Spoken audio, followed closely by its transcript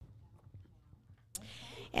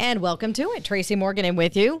And welcome to it. Tracy Morgan in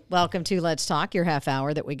with you. Welcome to Let's Talk, your half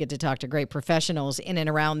hour that we get to talk to great professionals in and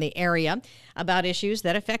around the area about issues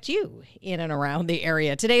that affect you in and around the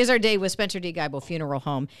area. Today is our day with Spencer Geibel Funeral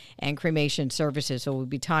Home and Cremation Services. So we'll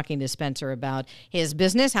be talking to Spencer about his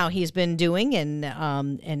business, how he's been doing,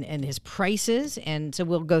 and his prices. And so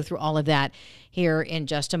we'll go through all of that here in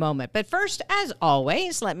just a moment. But first, as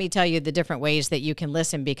always, let me tell you the different ways that you can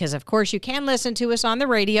listen, because of course you can listen to us on the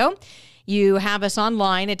radio. You have us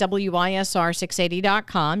online at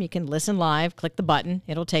WISR680.com. You can listen live, click the button,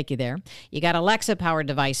 it'll take you there. You got Alexa-powered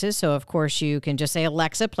devices, so of course you can just say,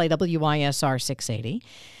 Alexa, play WISR 680.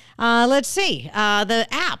 Let's see, the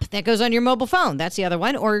app that goes on your mobile phone, that's the other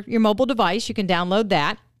one, or your mobile device, you can download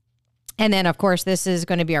that. And then, of course, this is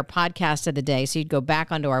going to be our podcast of the day, so you'd go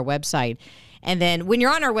back onto our website. And then when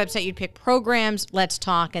you're on our website, you'd pick programs, Let's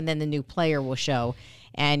Talk, and then the new player will show.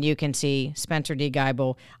 And you can see Spencer D.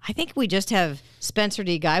 Geibel. I think we just have Spencer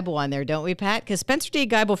D. Geibel on there, don't we, Pat? Because Spencer D.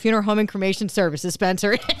 Geibel Funeral Home and Cremation Services,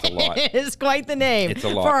 Spencer, is quite the name. It's a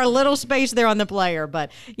lot. For our little space there on the player,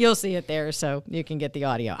 but you'll see it there so you can get the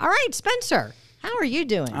audio. All right, Spencer, how are you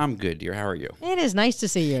doing? I'm good, dear. How are you? It is nice to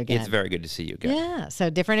see you again. It's very good to see you again. Yeah, so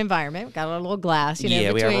different environment. We've got a little glass,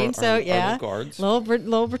 between. We have our little guards.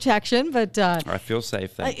 Little protection, but I feel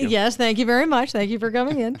safe. Thank you. Yes, thank you very much. Thank you for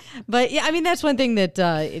coming in. But yeah, I mean that's one thing that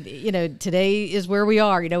today is where we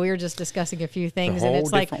are. We were just discussing a few things, and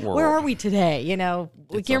it's like, world. Where are we today?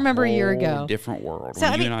 We can't remember a year ago. Different world. So,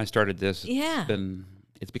 when you and I started this, yeah.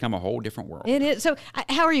 It's become a whole different world. It is. So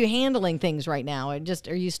how are you handling things right now? And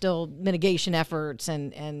are you still mitigation efforts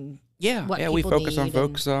and yeah, we focus on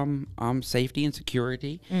folks' safety and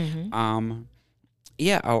security. Mm-hmm.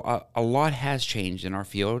 A lot has changed in our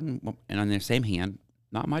field, and on the same hand,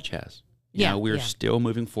 not much has. We're still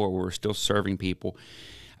moving forward. We're still serving people.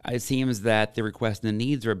 It seems that the requests and the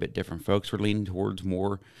needs are a bit different. Folks are leaning towards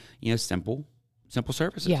more, simple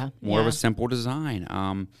services. More of a simple design.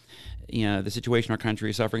 The situation our country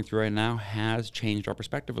is suffering through right now has changed our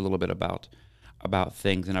perspective a little bit about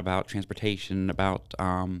things and about transportation, about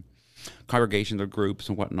congregations or groups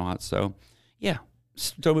and whatnot. So, yeah,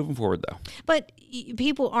 still moving forward, though. But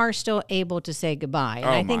people are still able to say goodbye. And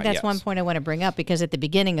I think that's one point I want to bring up, because at the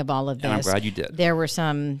beginning of all of this, and I'm glad you did. There were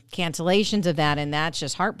some cancellations of that, and that's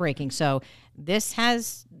just heartbreaking. So this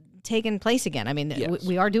has taken place again. I mean, yes.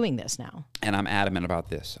 We are doing this now. And I'm adamant about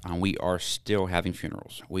this. We are still having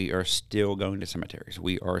funerals. We are still going to cemeteries.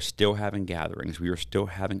 We are still having gatherings. We are still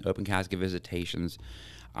having open casket visitations.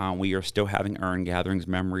 We are still having urn gatherings,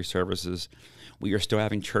 memory services. We are still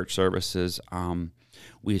having church services.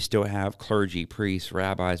 We still have clergy, priests,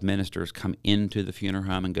 rabbis, ministers come into the funeral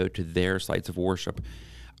home and go to their sites of worship.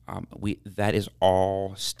 That is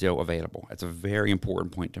all still available. That's a very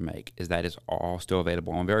important point to make, is that is all still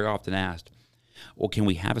available. I'm very often asked, well, can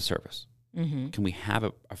we have a service? Mm-hmm. Can we have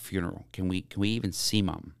a funeral? Can we even see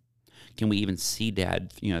mom? Can we even see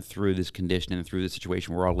dad, through this condition and through the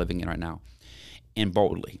situation we're all living in right now? And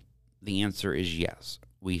boldly, the answer is yes.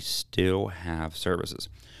 We still have services.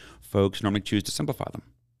 Folks normally choose to simplify them.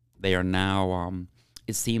 They are now,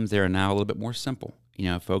 it seems they are now a little bit more simple.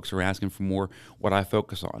 Folks are asking for more what I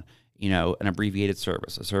focus on, an abbreviated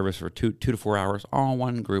service, a service for 2 to 4 hours, all in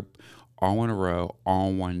one group, all in a row, all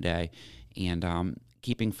in one day, and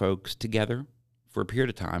keeping folks together for a period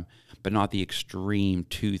of time, but not the extreme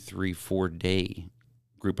 2, 3, 4 day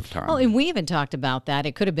group of time. Oh, and we even talked about that.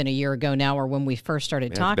 It could have been a year ago now, or when we first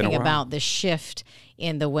started talking about the shift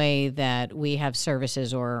in the way that we have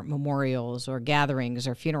services or memorials or gatherings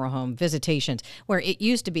or funeral home visitations, where it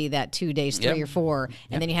used to be that 2 days, 3 or 4,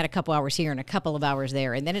 and then you had a couple hours here and a couple of hours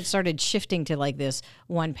there, and then it started shifting to like this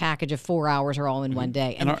one package of 4 hours or all in one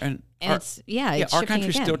day. And our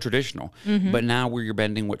country's still traditional, but now we're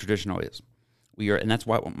bending what traditional is. And that's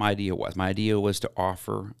what my idea was. My idea was to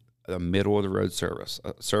offer a middle-of-the-road service,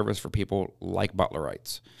 a service for people like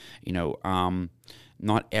Butlerites.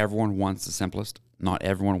 Not everyone wants the simplest. Not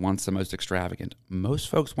everyone wants the most extravagant. Most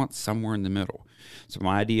folks want somewhere in the middle. So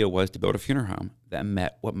my idea was to build a funeral home that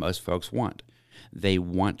met what most folks want. They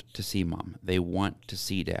want to see mom. They want to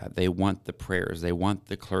see dad. They want the prayers. They want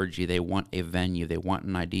the clergy. They want a venue. They want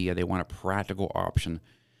an idea. They want a practical option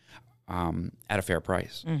at a fair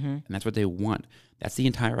price. Mm-hmm. And that's what they want. That's the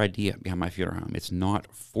entire idea behind my funeral home. It's not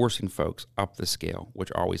forcing folks up the scale,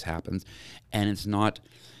 which always happens, and it's not,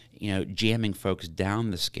 jamming folks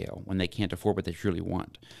down the scale when they can't afford what they truly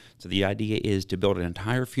want. So the idea is to build an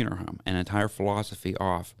entire funeral home, an entire philosophy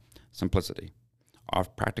off simplicity,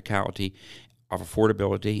 off practicality, off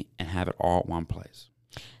affordability, and have it all at one place.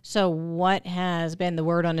 So what has been the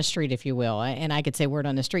word on the street, if you will? And I could say word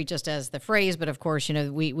on the street just as the phrase, but of course,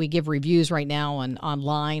 we give reviews right now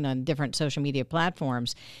online on different social media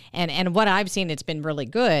platforms. And what I've seen, it's been really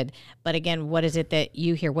good. But again, what is it that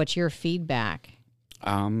you hear? What's your feedback?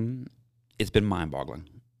 It's been mind-boggling.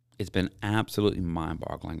 It's been absolutely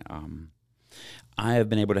mind-boggling. I have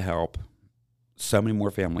been able to help so many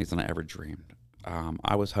more families than I ever dreamed.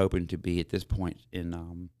 I was hoping to be at this point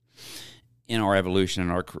in our evolution,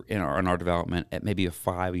 in our development, at maybe a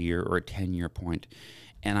 5-year or a 10-year point,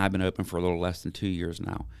 and I've been open for a little less than 2 years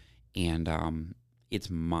now, and it's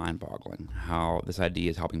mind-boggling how this idea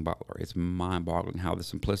is helping Butler. It's mind-boggling how the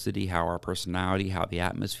simplicity, how our personality, how the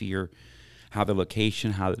atmosphere, how the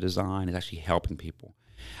location, how the design is actually helping people.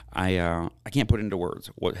 I can't put into words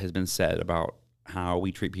what has been said about how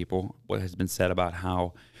we treat people, what has been said about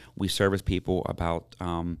how we service people, about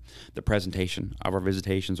the presentation of our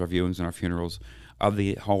visitations, our viewings, and our funerals, of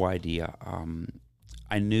the whole idea.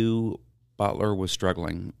 I knew Butler was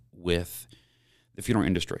struggling with the funeral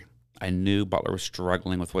industry. I knew Butler was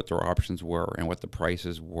struggling with what their options were and what the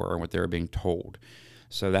prices were and what they were being told.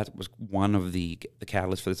 So that was one of the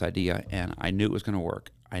catalysts for this idea, and I knew it was going to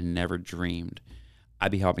work. I never dreamed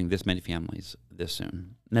I'd be helping this many families this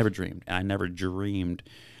soon. Never dreamed. And I never dreamed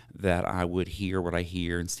that I would hear what I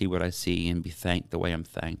hear and see what I see and be thanked the way I'm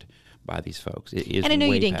thanked by these folks. It is. And I know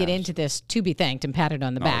way you didn't past. get into this to be thanked and patted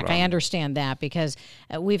on the back. I understand that because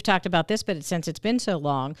we've talked about this, but since it's been so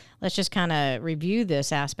long, let's just kind of review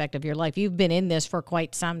this aspect of your life. You've been in this for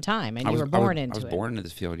quite some time, and you were born into it. I was born into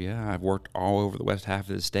this field, yeah. I've worked all over the west half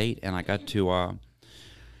of the state, and I got to,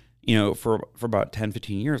 for about 10,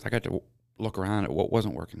 15 years, I got to look around at what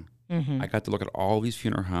wasn't working. I got to look at all these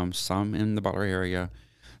funeral homes, some in the Butler area,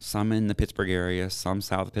 some in the Pittsburgh area, some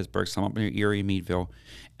south of Pittsburgh, some up near Erie, Meadville,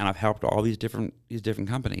 and I've helped all these different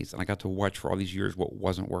companies, and I got to watch for all these years what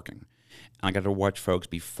wasn't working, and I got to watch folks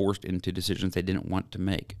be forced into decisions they didn't want to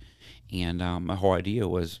make, and my whole idea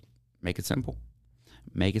was make it simple,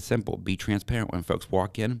 be transparent. When folks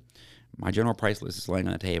walk in, my general price list is laying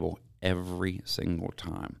on the table every single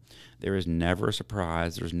time. There is never a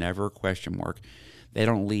surprise. There's never a question mark. They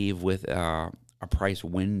don't leave with a price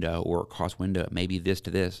window or a cost window, maybe this to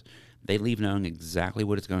this. They leave knowing exactly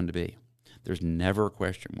what it's going to be. There's never a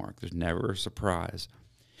question mark. There's never a surprise.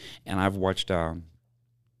 And I've watched almost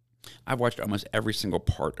every single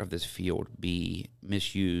part of this field be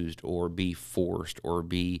misused or be forced or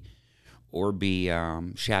be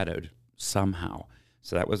shadowed somehow.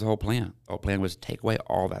 So that was the whole plan. The whole plan was to take away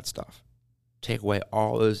all that stuff, take away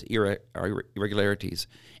all those irregularities,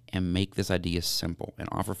 and make this idea simple and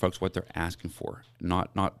offer folks what they're asking for,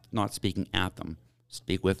 not speaking at them,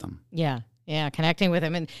 speak with them. Yeah, connecting with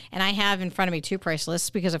them. And I have in front of me two price lists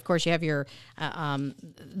because, of course, you have your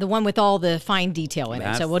the one with all the fine detail in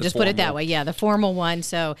it. So we'll just put it that way. Yeah, the formal one.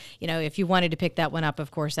 So, if you wanted to pick that one up,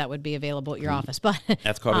 of course, that would be available at your office. But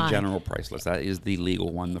that's called a general price list. That is the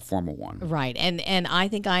legal one, the formal one. Right. And I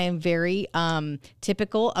think I am very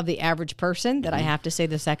typical of the average person that I have to say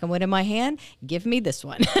the second one in my hand, give me this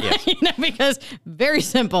one. Yes. Because very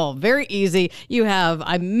simple, very easy. You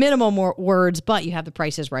have minimal more words, but you have the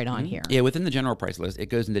prices right on here. Yeah, within the general price list, it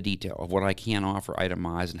goes into detail of what I can offer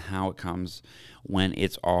itemized and how it comes when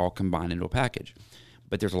it's all combined into a package.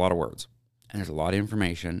 But there's a lot of words and there's a lot of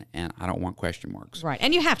information, and I don't want question marks. Right,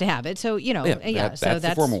 and you have to have it. So that's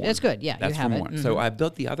the formal one. That's good. Yeah, that's you have it. One. So I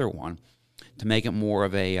built the other one to make it more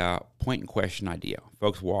of a point and question idea.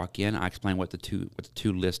 Folks walk in, I explain what the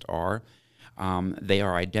two lists are. They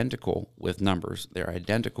are identical with numbers. They're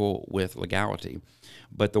identical with legality.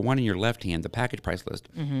 But the one in your left hand, the package price list,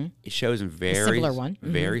 it shows in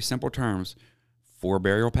very simple terms 4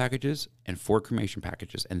 burial packages and 4 cremation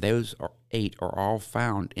packages. And those 8 are all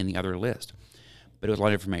found in the other list. But it was a lot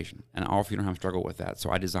of information, and all funeral homes struggle with that.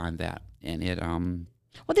 So I designed that, and it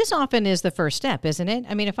well, this often is the first step, isn't it?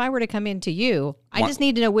 I mean, if I were to come into you, I just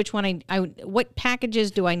need to know which one what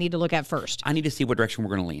packages do I need to look at first? I need to see what direction we're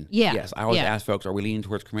going to lean. Yeah. Yes. I always ask folks, are we leaning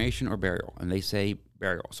towards cremation or burial? And they say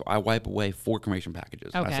burial. So I wipe away 4 cremation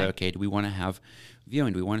packages. Okay. I say, okay, do we want to have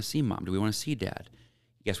viewing? Do we want to see mom? Do we want to see dad?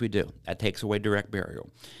 Yes, we do. That takes away direct burial.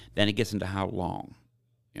 Then it gets into how long.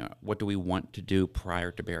 What do we want to do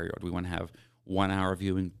prior to burial? Do we want to have 1 hour of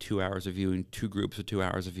viewing, 2 hours of viewing, 2 groups of 2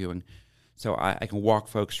 hours of viewing? So I can walk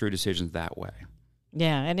folks through decisions that way.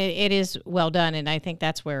 Yeah, and it is well done. And I think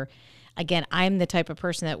that's where, again, I'm the type of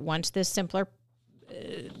person that wants this simpler,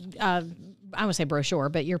 I won't say brochure,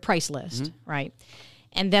 but your price list, right?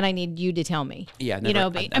 And then I need you to tell me. Yeah.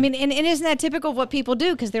 I mean, and isn't that typical of what people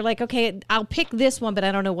do? Because they're like, okay, I'll pick this one, but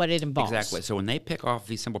I don't know what it involves. Exactly. So when they pick off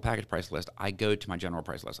the simple package price list, I go to my general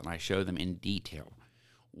price list, and I show them in detail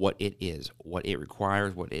what it is, what it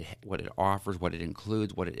requires, what it offers, what it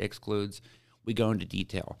includes, what it excludes. We go into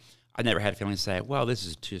detail. I never had a family say, well, this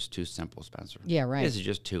is just too simple, Spencer. Yeah, right. This is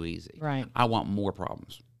just too easy. Right. I want more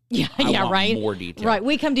problems. Yeah, I want right. more detail. Right.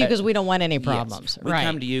 We come to you because we don't want any problems. Yes. We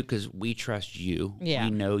come to you because we trust you. Yeah.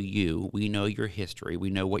 We know you. We know your history. We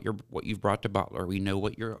know what you've brought to Butler. We know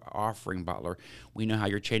what you're offering Butler. We know how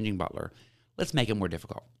you're changing Butler. Let's make it more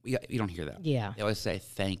difficult. You don't hear that. Yeah. They always say,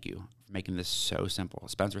 thank you for making this so simple.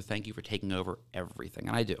 Spencer, thank you for taking over everything.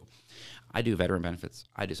 And I do. I do veteran benefits.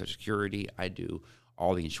 I do Social Security. I do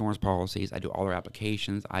all the insurance policies. I do all their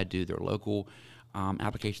applications. I do their local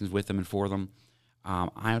applications with them and for them.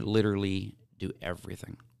 I literally do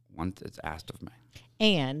everything once it's asked of me.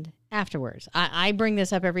 And afterwards, I bring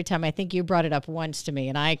this up every time. I think you brought it up once to me,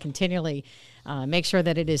 and I continually make sure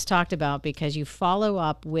that it is talked about because you follow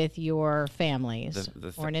up with your families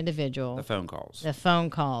or an individual. The phone calls. The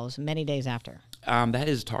phone calls many days after. That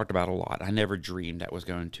is talked about a lot. I never dreamed that was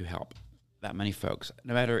going to help that many folks.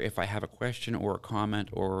 No matter if I have a question or a comment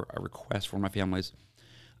or a request for my families,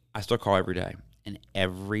 I still call every day. And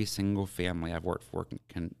every single family I've worked for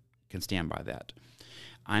can stand by that.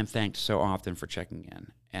 I'm thanked so often for checking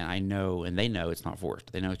in. And I know, and they know it's not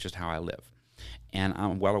forced. They know it's just how I live. And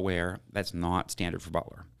I'm well aware that's not standard for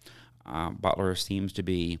Butler. Butler seems to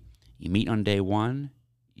be, you meet on day one,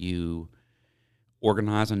 you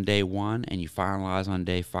organize on day one, and you finalize on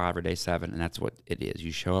day 5 or day 7, and that's what it is.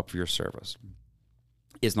 You show up for your service.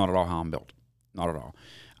 It's not at all how I'm built. Not at all.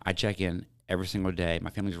 I check in every single day. My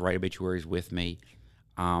family's write obituaries with me.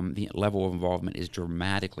 The level of involvement is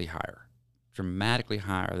dramatically higher than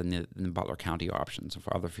the Butler County options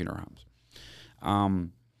for other funeral homes. I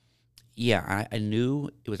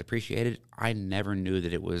knew it was appreciated. I never knew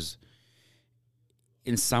that it was,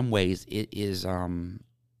 in some ways, it is,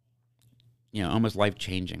 almost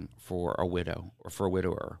life-changing for a widow or for a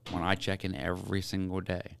widower when I check in every single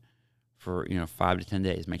day for, 5 to 10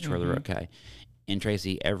 days, make sure they're okay. And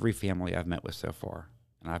Tracy, every family I've met with so far,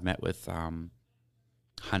 and I've met with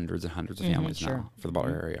hundreds and hundreds of families now for the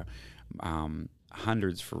Butler area,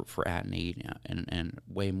 hundreds for at need, and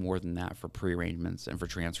way more than that for pre-arrangements and for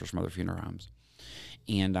transfers from other funeral homes.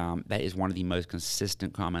 And that is one of the most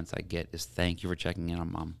consistent comments I get is, thank you for checking in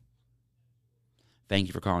on Mom. Thank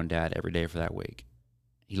you for calling Dad every day for that week.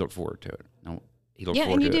 He looked forward to it. And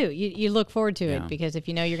you do. You look forward to it because if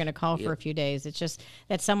you know you're going to call for a few days, it's just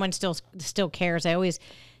that someone still cares. I always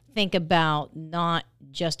think about not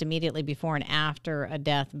just immediately before and after a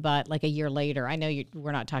death, but like a year later. I know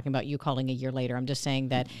we're not talking about you calling a year later. I'm just saying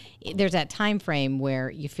that there's that time frame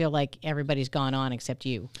where you feel like everybody's gone on except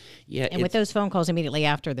you. Yeah, and with those phone calls immediately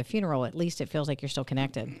after the funeral, at least it feels like you're still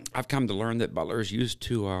connected. I've come to learn that Butler is used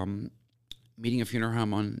to meeting a funeral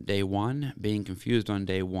home on day one, being confused on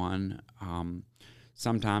day one,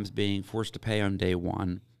 sometimes being forced to pay on day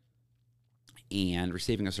one, and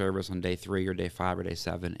receiving a service on day 3 or day 5 or day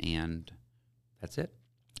 7, and that's it.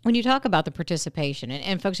 When you talk about the participation,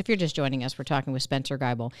 and folks, if you're just joining us, we're talking with Spencer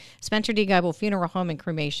Geibel. Spencer D. Geibel Funeral Home and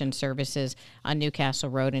Cremation Services on Newcastle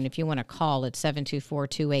Road, and if you want to call, it's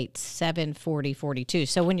 724-287-4042.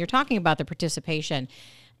 So when you're talking about the participation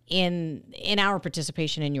in our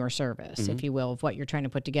participation in your service, if you will, of what you're trying to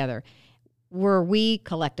put together, were we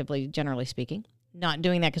collectively, generally speaking, not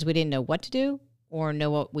doing that because we didn't know what to do or know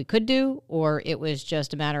what we could do, or it was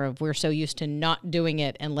just a matter of we're so used to not doing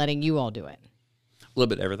it and letting you all do it? A little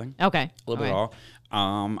bit of everything. Okay. A little bit of all.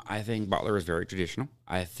 I think Butler is very traditional.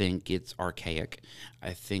 I think it's archaic.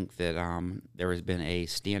 I think that there has been a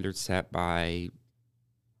standard set by,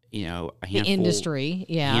 a handful. The industry,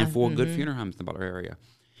 handful of good funeral homes in the Butler area.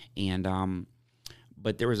 And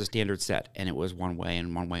but there was a standard set, and it was one way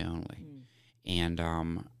and one way only. And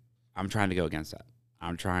I'm trying to go against that.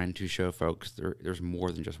 I'm trying to show folks there's more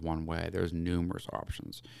than just one way. There's numerous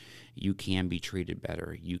options. You can be treated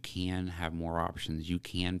better. You can have more options. You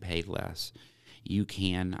can pay less. You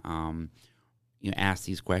can ask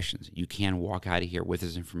these questions. You can walk out of here with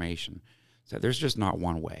this information. So there's just not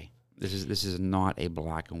one way. This is not a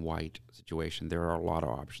black and white situation. There are a lot of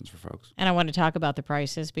options for folks. And I want to talk about the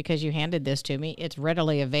prices because you handed this to me. It's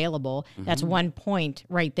readily available. That's one point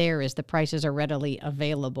right there is the prices are readily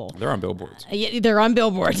available. They're on billboards. Yeah, they're on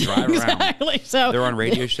billboards. Exactly. So they're on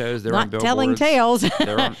radio shows. They're on billboards. Telling tales.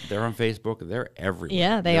 they're on Facebook. They're everywhere.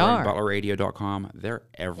 Yeah, they're are. ButlerRadio.com. They're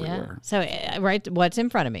everywhere. Yeah. So right, what's in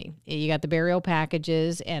front of me? You got the burial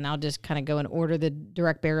packages, and I'll just kind of go and order the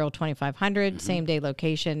direct burial 2,500, same day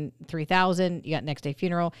location $3,000. You got next day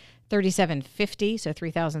funeral, $3,750, so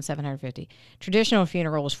 $3,750. Traditional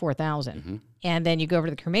funeral is $4,000. And then you go over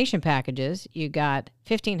to the cremation packages, you got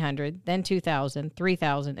 $1,500, then $2,000,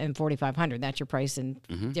 $3,000, and $4,500. That's your price, and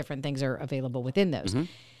different things are available within those.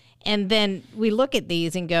 And then we look at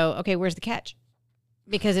these and go, okay, where's the catch?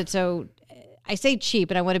 Because it's so, I say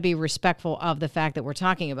cheap, and I want to be respectful of the fact that we're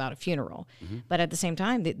talking about a funeral. But at the same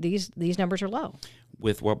time, these numbers are low.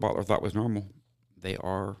 With what Butler thought was normal, they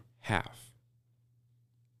are half.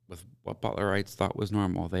 With what Butlerites thought was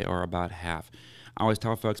normal, they are about half. I always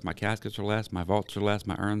tell folks my caskets are less, my vaults are less,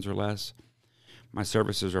 my urns are less. My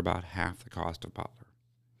services are about half the cost of Butler.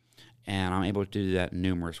 And I'm able to do that in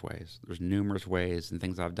numerous ways. There's numerous ways and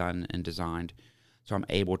things I've done and designed. So I'm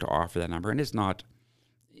able to offer that number. And it's not,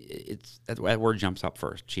 that word jumps up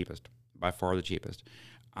first, cheapest, by far the cheapest.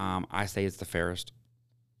 I say it's the fairest.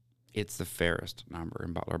 It's the fairest number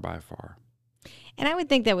in Butler by far. And I would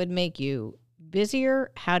think that would make you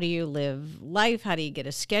busier. How do you live life? How do you get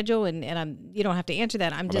a schedule? And you don't have to answer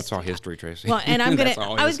that. That's all history, Tracy. Well, and I'm going to,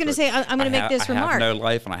 I was going to say, I'm going to make this remark. I have no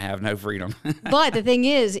life and I have no freedom. But the thing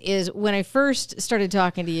is when I first started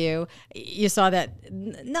talking to you, you saw that,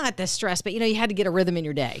 not the stress, but you had to get a rhythm in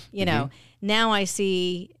your day. Now I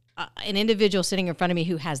see an individual sitting in front of me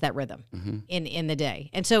who has that rhythm in the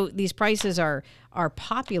day. And so these prices are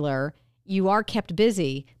popular. You are kept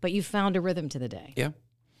busy, but you found a rhythm to the day. Yeah.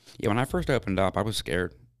 Yeah, when I first opened up, I was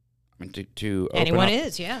scared. I mean, to anyone open up,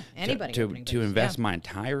 is, yeah. Anybody to invest my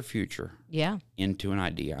entire future into an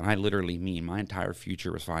idea, and I literally mean my entire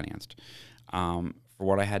future was financed for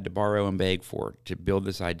what I had to borrow and beg for to build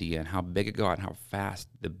this idea, and how big it got, and how fast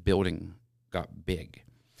the building got big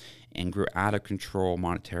and grew out of control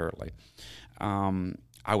monetarily.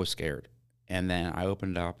 I was scared, and then I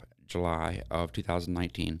opened up July of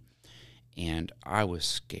 2019. And I was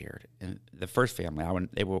scared. And the first family,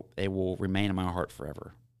 they will remain in my heart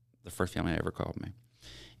forever. The first family that ever called me,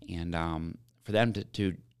 and for them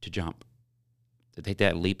to jump, to take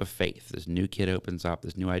that leap of faith. This new kid opens up.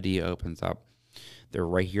 This new idea opens up. They're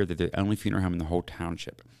right here. They're the only funeral home in the whole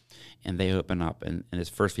township, and they open up. And this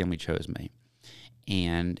first family chose me,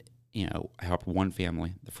 and I helped one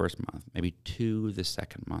family the first month, maybe two the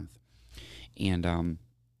second month, and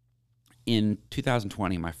in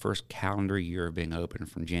 2020, my first calendar year of being open,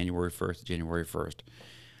 from January 1st to January 1st,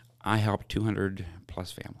 I helped 200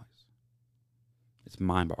 plus families. It's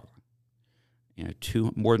mind-boggling.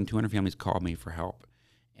 More than 200 families called me for help,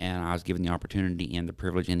 and I was given the opportunity and the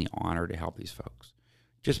privilege and the honor to help these folks.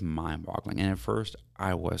 Just mind-boggling. And at first,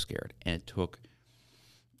 I was scared, and it took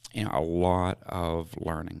a lot of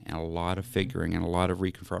learning and a lot of figuring and a lot of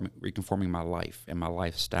reconforming my life and my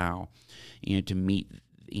lifestyle, to meet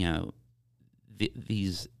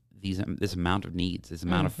this amount of needs, this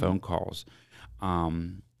amount of phone calls,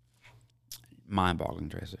 mind-boggling,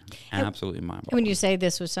 Tracy. Absolutely mind-boggling. When you say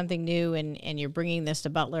this was something new and you're bringing this to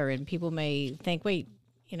Butler, and people may think, wait,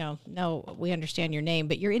 no, we understand your name,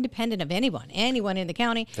 but you're independent of anyone in the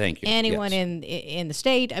county. Thank you. Anyone in the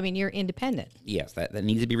state. I mean, you're independent. Yes, that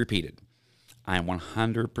needs to be repeated. I am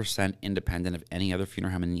 100% independent of any other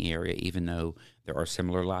funeral home in the area, even though there are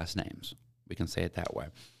similar last names. We can say it that way.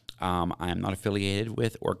 I am not affiliated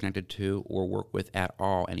with or connected to or work with at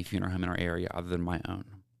all any funeral home in our area other than my own.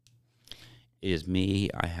 It is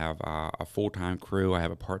me. I have a full-time crew. I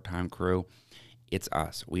have a part-time crew. It's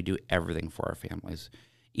us. We do everything for our families.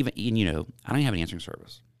 I don't even have an answering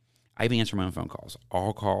service. I even answer my own phone calls.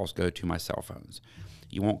 All calls go to my cell phones.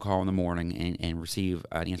 You won't call in the morning and receive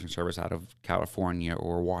an answering service out of California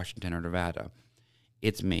or Washington or Nevada.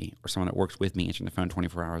 It's me or someone that works with me answering the phone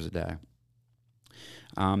 24 hours a day.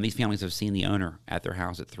 These families have seen the owner at their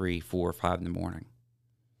house at 3, 4, 5 in the morning.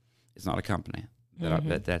 It's not a company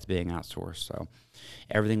that's being outsourced. So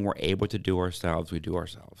everything we're able to do ourselves, we do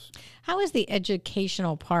ourselves. How is the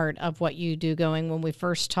educational part of what you do going? When we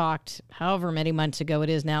first talked, however many months ago it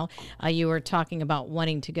is now, you were talking about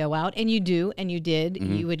wanting to go out, and you do, and you did.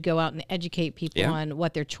 You would go out and educate people on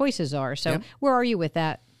what their choices are. So where are you with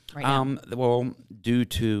that right now? Well, due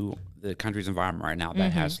to the country's environment right now,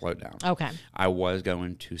 that has slowed down. Okay. I was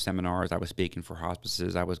going to seminars. I was speaking for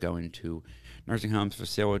hospices. I was going to nursing homes,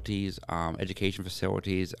 facilities, education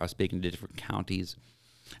facilities. I was speaking to different counties.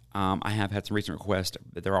 I have had some recent requests,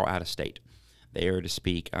 but they're all out of state. They are to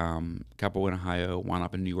speak, a couple in Ohio, one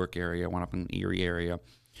up in New York area, one up in the Erie area,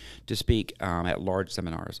 to speak at large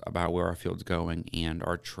seminars about where our field's going and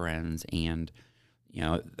our trends and,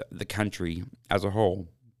 the country as a whole,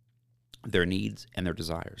 their needs and their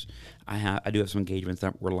desires. I do have some engagements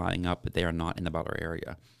that we're lining up, but they are not in the Butler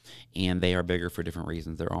area, and they are bigger for different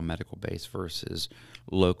reasons. They're all medical based versus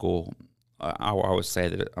local I always say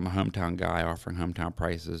that I'm a hometown guy offering hometown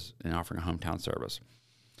prices and offering a hometown service.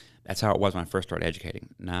 That's how it was when I first started educating.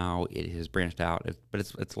 Now it has branched out, but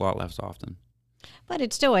it's a lot less often. But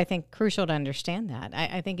it's still, I think, crucial to understand that.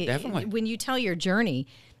 I think Definitely. when you tell your journey,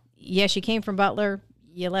 yes, you came from Butler,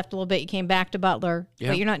 you left a little bit, you came back to Butler,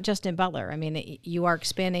 but you're not just in Butler. I mean, you are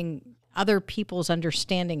expanding other people's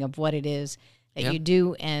understanding of what it is that you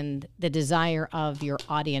do and the desire of your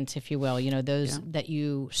audience, if you will, those that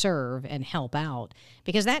you serve and help out,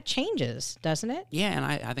 because that changes, doesn't it? Yeah, and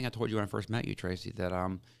I think I told you when I first met you, Tracy, that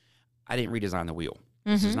I didn't redesign the wheel.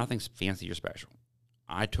 This is nothing fancy or special.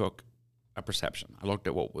 I took a perception. I looked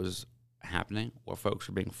at what was happening, what folks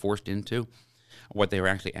were being forced into, what they were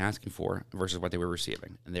actually asking for versus what they were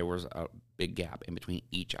receiving. And there was a big gap in between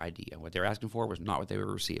each idea. What they were asking for was not what they were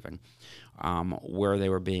receiving. Where they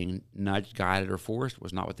were being nudged, guided, or forced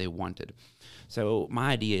was not what they wanted. So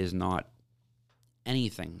my idea is not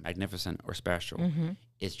anything magnificent or special.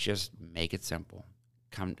 It's just make it simple.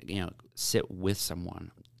 Come, sit with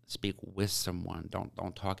someone, speak with someone.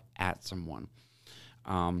 Don't talk at someone.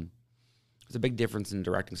 There's a big difference in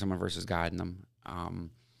directing someone versus guiding them.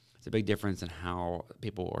 It's a big difference in how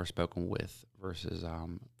people are spoken with versus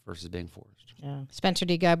being forced. Yeah. Spencer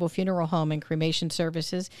D. Geibel Funeral Home and Cremation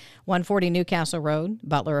Services, 140 Newcastle Road,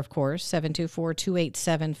 Butler, of course,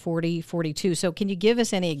 724-287-4042. So can you give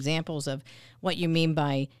us any examples of what you mean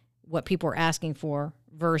by what people are asking for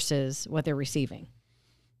versus what they're receiving?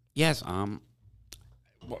 Yes. Well,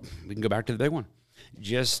 we can go back to the big one.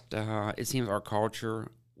 Just it seems our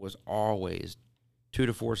culture was always 2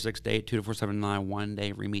 to 4, 6 to 8, 2 to 4, 7 to 9, one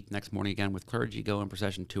day, re-meet the next morning again with clergy, go in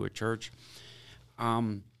procession to a church.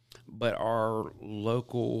 But our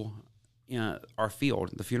local, our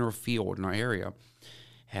field, the funeral field in our area,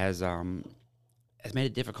 has made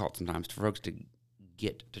it difficult sometimes for folks to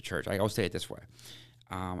get to church. I always say it this way.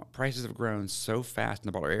 Prices have grown so fast in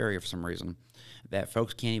the Butler area for some reason that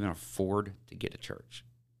folks can't even afford to get to church.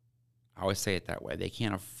 I always say it that way. They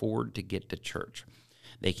can't afford to get to church.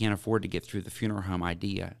 They can't afford to get through the funeral home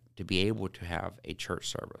idea to be able to have a church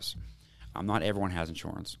service. Not everyone has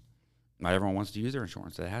insurance. Not everyone wants to use their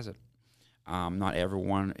insurance that has it. Not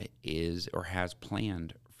everyone is or has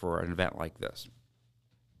planned for an event like this.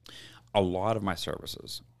 A lot of my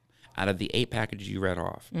services, out of the 8 packages you read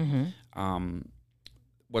off,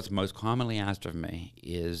 what's most commonly asked of me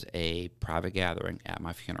is a private gathering at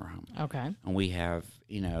my funeral home. Okay. And we have,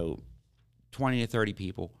 20 to 30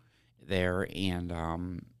 people there, and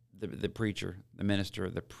the preacher, the minister,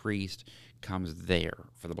 the priest comes there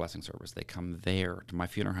for the blessing service. They come there to my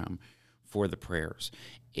funeral home for the prayers.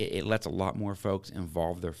 It lets a lot more folks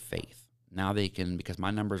involve their faith. Now they can, because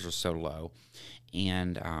my numbers are so low,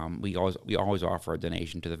 and we always offer a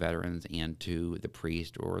donation to the veterans and to the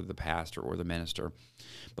priest or the pastor or the minister,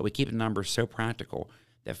 but we keep the numbers so practical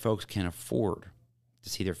that folks can afford to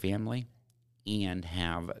see their family and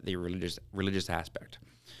have the religious aspect.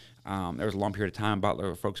 There was a long period of time in Butler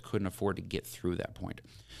where folks couldn't afford to get through that point.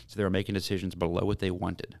 So they were making decisions below what they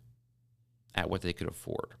wanted at what they could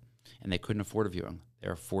afford. And they couldn't afford a viewing. They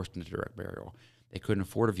were forced into direct burial. They couldn't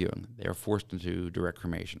afford a viewing. They were forced into direct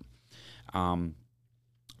cremation.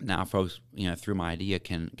 Now folks, through my idea,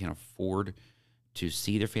 can afford to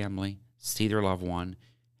see their family, see their loved one,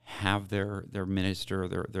 have their minister,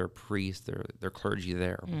 their priest, their clergy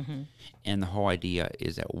there. And the whole idea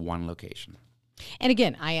is at one location. And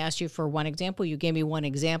again, I asked you for one example. You gave me one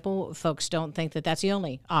example. Folks don't think that that's the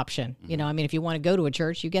only option. If you want to go to a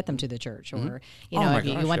church, you get them to the church. Or, if you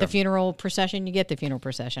want the funeral procession, you get the funeral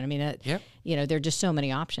procession. I mean, there are just so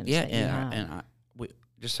many options. Yeah, and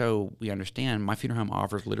just so we understand, my funeral home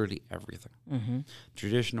offers literally everything.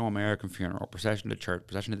 Traditional American funeral, procession to church,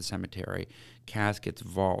 procession to the cemetery, caskets,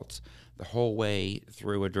 vaults, the whole way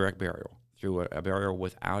through a direct burial, through a burial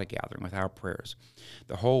without a gathering, without prayers,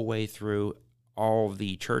 the whole way through all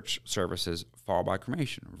the church services followed by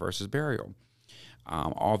cremation versus burial.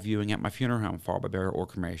 All viewing at my funeral home followed by burial or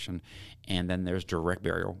cremation. And then there's direct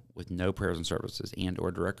burial with no prayers and services, and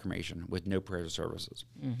or direct cremation with no prayers and services.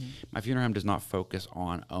 My funeral home does not focus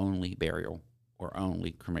on only burial or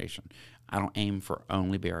only cremation. I don't aim for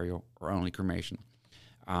only burial or only cremation.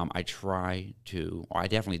 I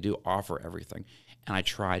definitely do offer everything, and I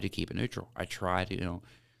try to keep it neutral. I try to,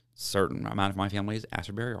 certain amount of my family is asked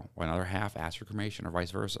for burial, or another half asked for cremation, or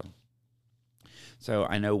vice versa. So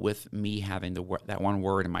I know with me having that one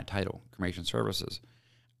word in my title, cremation services,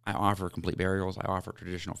 I offer complete burials, I offer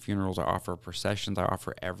traditional funerals, I offer processions, I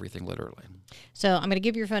offer everything literally. So I'm going to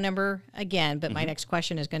give your phone number again, but my next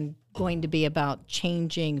question is going to going to be about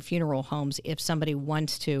changing funeral homes if somebody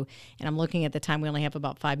wants to. And I'm looking at the time. We only have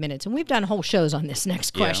about 5 minutes. And we've done whole shows on this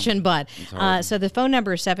next question. But so the phone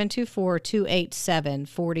number is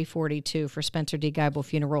 724-287-4042 for Spencer D. Geibel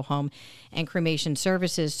Funeral Home and Cremation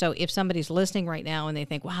Services. So if somebody's listening right now and they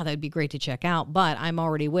think, wow, that'd be great to check out, but I'm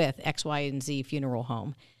already with X, Y, and Z Funeral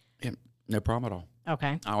Home. Yeah, no problem at all.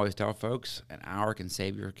 Okay. I always tell folks an hour can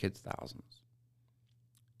save your kids thousands.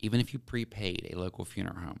 Even if you prepaid a local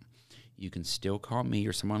funeral home, you can still call me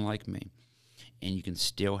or someone like me, and you can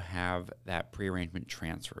still have that prearrangement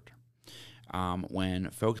transferred. When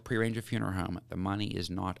folks prearrange a funeral home, the money is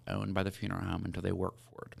not owned by the funeral home until they work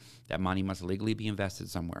for it. That money must legally be invested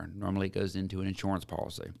somewhere. Normally it goes into an insurance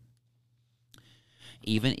policy.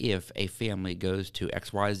 Even if a family goes to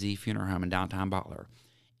XYZ Funeral Home in downtown Butler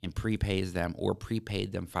and prepays them or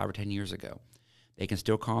prepaid them 5 or 10 years ago, they can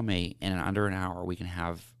still call me, and in under an hour we can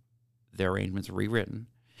have their arrangements rewritten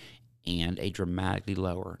and a dramatically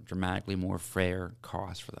lower, dramatically more fair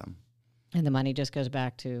cost for them. And the money just goes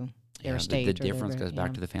back to their estate. The difference goes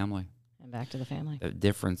back to the family. And back to the family. The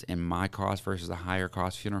difference in my cost versus a higher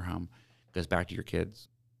cost funeral home goes back to your kids.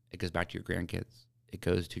 It goes back to your grandkids. It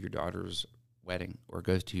goes to your daughter's wedding, or it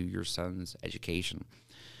goes to your son's education.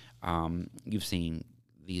 You've seen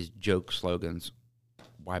these joke slogans,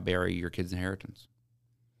 why bury your kid's inheritance?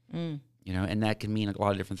 You know, and that can mean a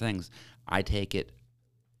lot of different things. I take it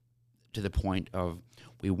to the point of,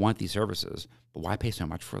 we want these services, but why pay so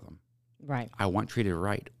much for them? Right. I want treated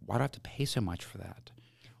right. Why do I have to pay so much for that?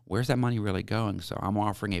 Where's that money really going? So I'm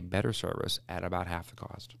offering a better service at about half the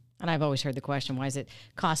cost. And I've always heard the question, why does it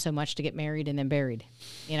cost so much to get married and then buried?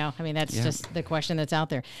 You know, I mean, that's just the question that's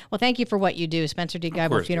out there. Well, thank you for what you do. Spencer D.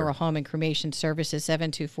 Geibel Funeral Home and Cremation Services,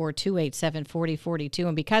 724-287-4042.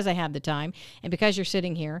 And because I have the time, and because you're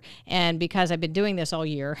sitting here, and because I've been doing this all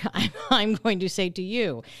year, I'm going to say to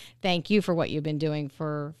you, thank you for what you've been doing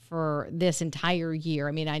for this entire year.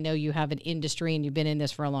 I mean, I know you have an industry and you've been in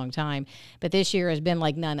this for a long time, but this year has been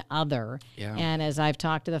like none other. Yeah. And as I've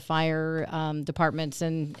talked to the fire departments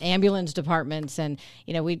and ambulance departments, and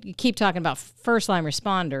you know, we keep talking about first line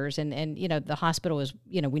responders, and you know, the hospital is,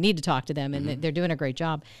 you know, we need to talk to them, and they're doing a great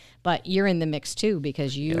job, but you're in the mix too,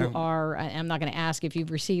 because you are, I'm not going to ask if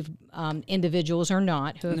you've received individuals or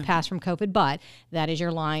not who have passed from COVID, but that is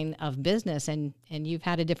your line of business, and you've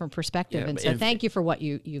had a different perspective, and so thank you for what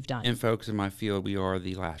you've done. And folks, in my field, we are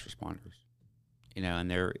the last responders, you know,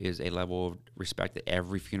 and there is a level of respect that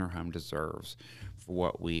every funeral home deserves for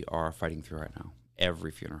what we are fighting through right now.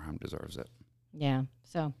 Every funeral home deserves it. Yeah.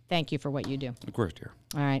 So thank you for what you do. Of course, dear.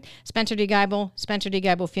 All right. Spencer D.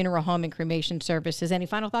 Geibel Funeral Home and Cremation Services. Any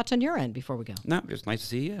final thoughts on your end before we go? No, it's nice to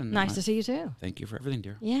see you. And nice to see you too. Thank you for everything,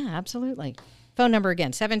 dear. Yeah, absolutely. Phone number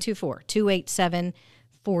again,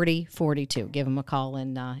 724-287-4042. Give them a call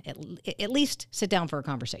and at least sit down for a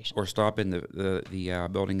conversation. Or stop in the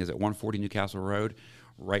building is at 140 Newcastle Road,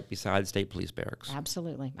 right beside the State Police Barracks.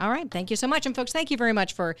 Absolutely. All right. Thank you so much. And folks, thank you very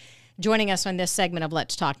much for joining us on this segment of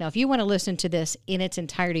Let's Talk. Now, if you want to listen to this in its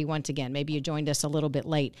entirety once again, maybe you joined us a little bit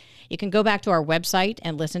late, you can go back to our website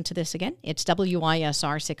and listen to this again. It's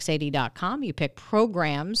WISR680.com. You pick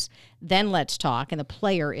programs, then Let's Talk, and the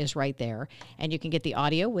player is right there. And you can get the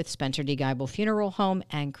audio with Spencer D. Geibel Funeral Home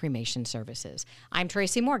and Cremation Services. I'm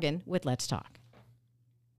Tracy Morgan with Let's Talk.